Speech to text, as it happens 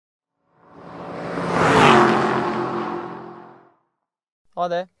Hi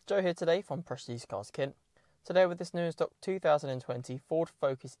there, Joe here today from Precious Used Cars Kent. Today with this new in stock 2020 Ford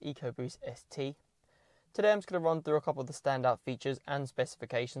Focus EcoBoost ST. Today I'm just going to run through a couple of the standout features and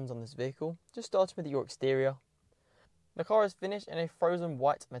specifications on this vehicle, just starting with your exterior. The car is finished in a frozen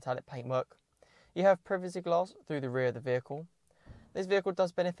white metallic paintwork. You have privacy glass through the rear of the vehicle. This vehicle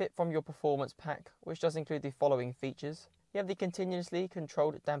does benefit from your performance pack, which does include the following features. You have the continuously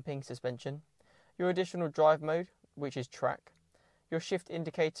controlled damping suspension, your additional drive mode, which is track, your shift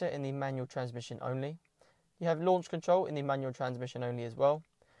indicator in the manual transmission only. You have launch control in the manual transmission only as well.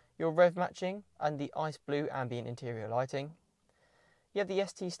 Your rev matching and the ice blue ambient interior lighting. You have the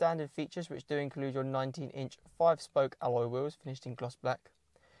ST standard features, which do include your 19-inch 5-spoke alloy wheels finished in gloss black.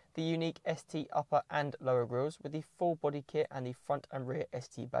 The unique ST upper and lower grills with the full body kit and the front and rear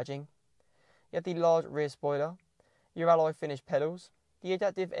ST badging. You have the large rear spoiler, your alloy finish pedals, the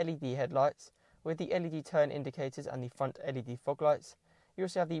adaptive LED headlights with the LED turn indicators and the front LED fog lights. You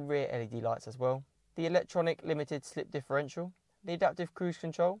also have the rear LED lights as well. The electronic limited slip differential, the adaptive cruise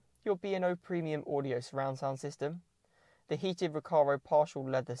control, your B&O premium audio surround sound system, the heated Recaro partial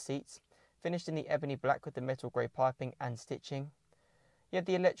leather seats, finished in the ebony black with the metal grey piping and stitching. You have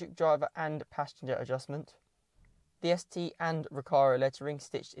the electric driver and passenger adjustment, the ST and Recaro lettering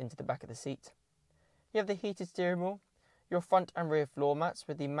stitched into the back of the seat. You have the heated steering wheel, your front and rear floor mats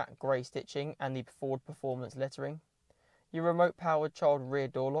with the matte grey stitching and the Ford Performance lettering, your remote powered child rear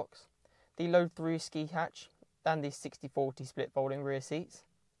door locks, the load through ski hatch and the 60/40 split folding rear seats.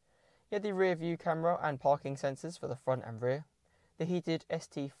 You have the rear view camera and parking sensors for the front and rear, the heated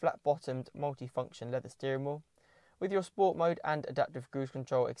ST flat bottomed multi-function leather steering wheel with your sport mode and adaptive cruise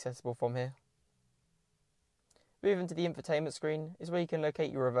control accessible from here. Moving to the infotainment screen is where you can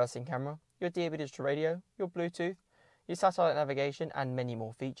locate your reversing camera, your DAB digital radio, your Bluetooth, your satellite navigation and many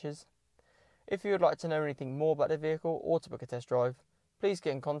more features. If you would like to know anything more about the vehicle or to book a test drive, please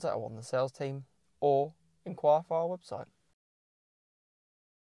get in contact with one of the sales team or inquire for our website.